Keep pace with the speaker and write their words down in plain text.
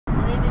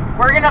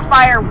We're gonna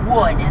fire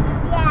wood.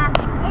 Yeah.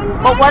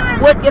 But what's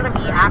wood gonna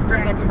be after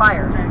it gets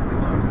fired?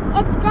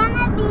 It's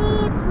gonna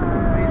be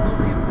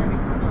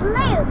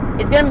blue.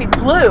 It's gonna be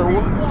blue?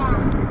 Yeah.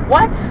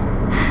 What?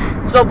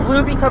 So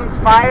blue becomes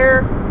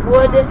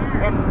firewood,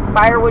 and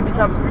firewood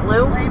becomes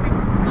blue?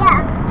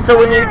 Yeah. So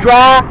when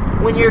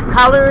you're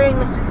coloring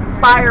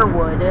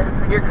firewood,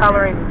 you're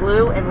coloring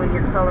blue, and when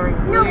you're coloring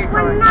blue, you're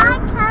coloring No, we're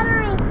not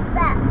coloring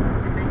that.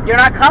 You're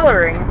not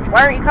coloring?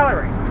 Why aren't you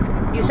coloring?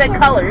 You said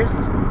colors.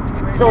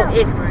 So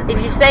if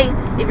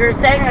you're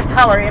saying a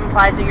color, it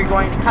implies that you're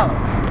going to color.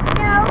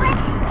 No,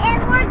 if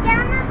we're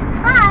gonna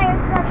fire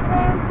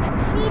something,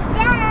 we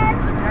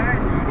just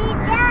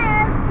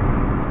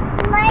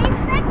place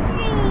the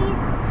trees,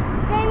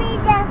 then we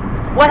just...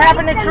 What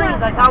happened to trees?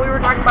 I thought we were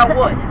talking about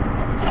wood.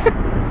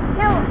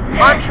 No.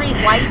 Aren't trees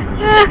white?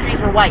 You said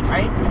trees are white,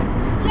 right?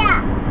 Yeah.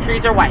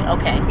 Trees are white,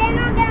 okay. Then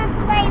we're gonna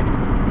place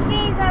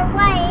trees are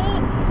white.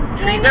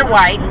 Trees are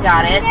white,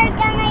 got it. They're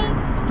gonna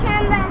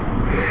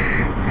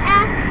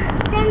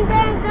then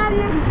they're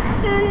gonna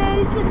turn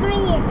into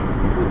green.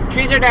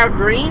 Trees are now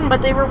green,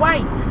 but they were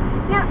white.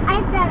 No,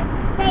 I said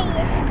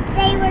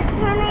they were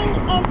turning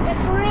into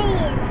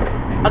green.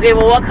 Okay,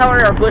 well, what color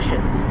are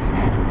bushes?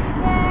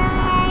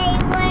 They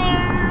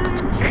were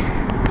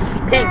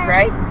Pink,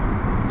 right?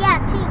 Yeah,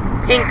 pink.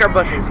 Pink are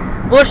bushes.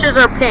 Bushes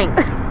are pink.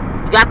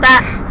 You got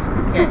that?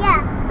 Okay.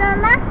 Yeah. So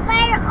let's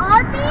fire all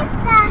these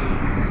stuff.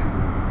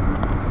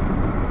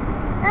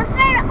 Let's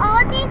fire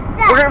all these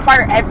stuff. We're gonna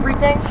fire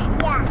everything?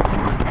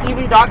 Yeah.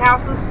 Even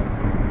doghouses?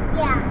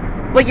 Yeah.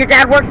 But your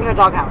dad works in a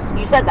doghouse.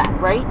 You said that,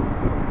 right?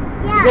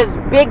 Yeah. Because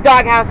big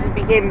doghouses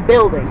became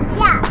buildings.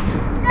 Yeah.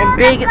 So And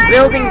big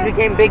buildings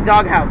became big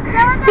doghouses. So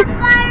the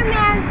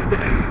fireman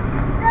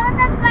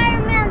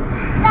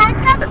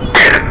got the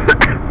people.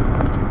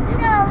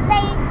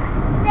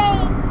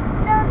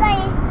 So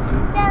they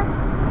just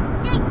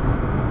stick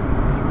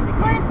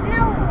with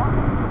no.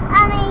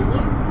 I mean,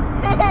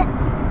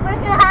 we're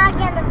not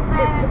gonna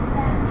fire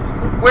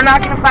them. We're not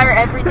gonna fire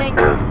everything?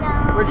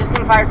 No. We're just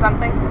gonna fire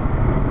something?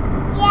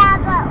 Yeah,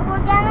 but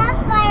we're gonna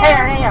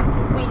fire. Hang on.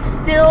 We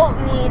still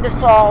need to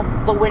solve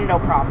the window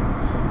problem.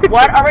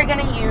 What are we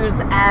going to use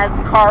as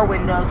car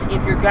windows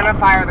if you're going to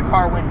fire the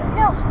car windows?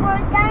 No,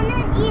 we're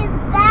gonna use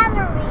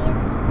batteries.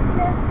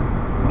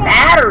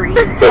 Batteries?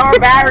 How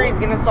are batteries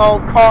going to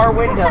solve car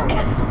windows?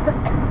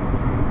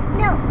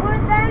 No,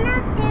 we're gonna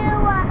do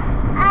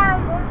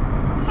house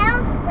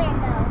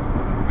windows.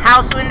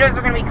 House windows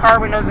are going to be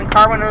car windows, and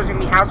car windows are going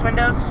to be house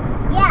windows?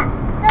 Yeah,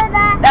 so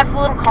that's a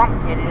little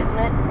complicated,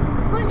 isn't it?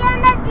 We're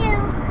gonna do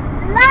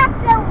lots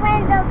of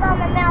windows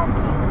on the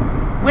mountain.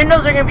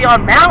 Windows are going to be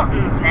on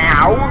mountains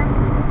now.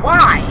 Yeah.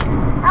 Why?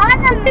 All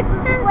the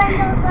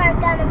windows are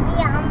gonna be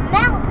on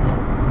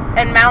mountains.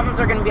 And mountains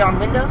are going to be on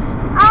windows?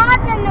 All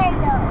the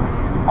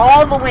windows.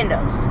 All the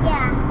windows?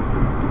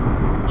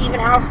 Yeah. Even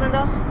house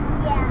windows?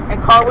 Yeah.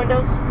 And car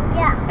windows?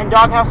 Yeah. And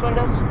doghouse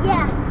windows?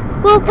 Yeah.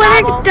 Well, what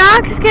are the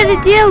dogs gonna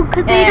do?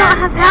 Because they don't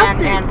have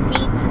houses. And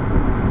feet?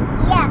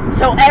 Yeah.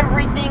 So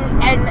everything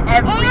and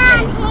everything.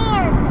 And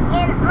hands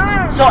and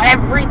arms. So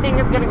everything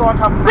is going to go on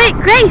top of Wait,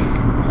 Grace!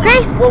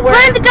 Well, where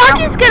are the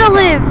doggies gonna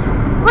live?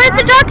 Where are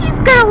the doggies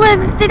gonna live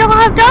if they don't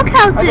have dog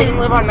houses? Are they going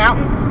to live on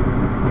mountains?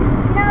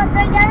 No,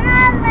 they're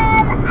gonna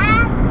live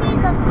after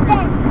the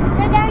fence.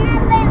 They're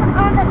gonna live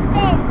on the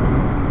fence.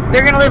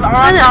 They're going to live on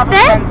top of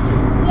fence?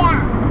 fences?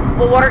 Yeah.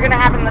 Well, what are going to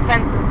happen to the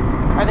fences?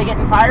 Are they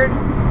getting fired?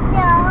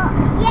 No.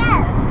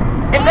 Yes.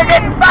 If they're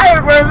getting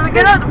fired, where are the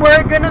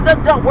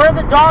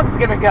dogs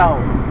going to go?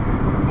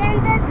 Then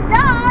the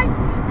dogs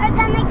are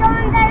gonna go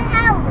in their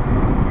house.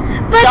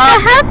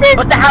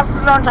 But the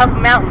houses are on top of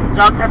mountains.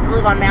 Dogs have to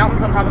live on mountains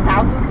on top of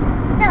houses?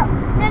 No,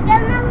 they're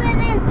gonna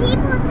live in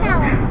people's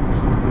houses.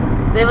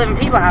 They live in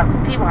people houses.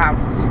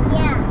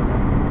 Yeah.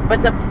 But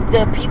the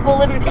people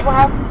live in people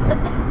houses?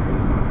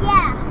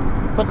 Yeah.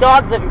 But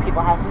dogs live in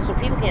people houses, so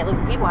people can't live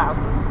in people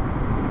houses.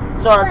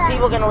 So are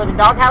people going to live in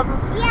dog houses?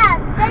 Yeah,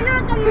 then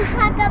we're going to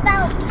talk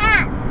about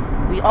cats.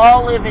 We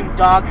all live in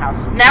dog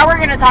houses. Now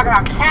we're going to talk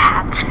about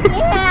cats.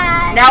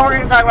 Yeah. Now we're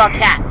going to talk about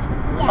cats.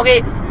 Yeah. Okay,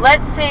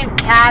 let's save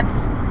cats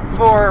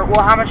for,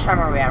 well, how much time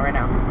are we at right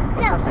now? What's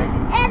No, that say?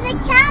 and the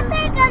cats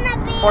are going to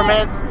be... 4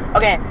 minutes?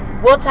 Okay,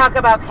 we'll talk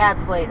about cats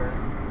later.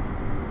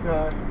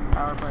 Good.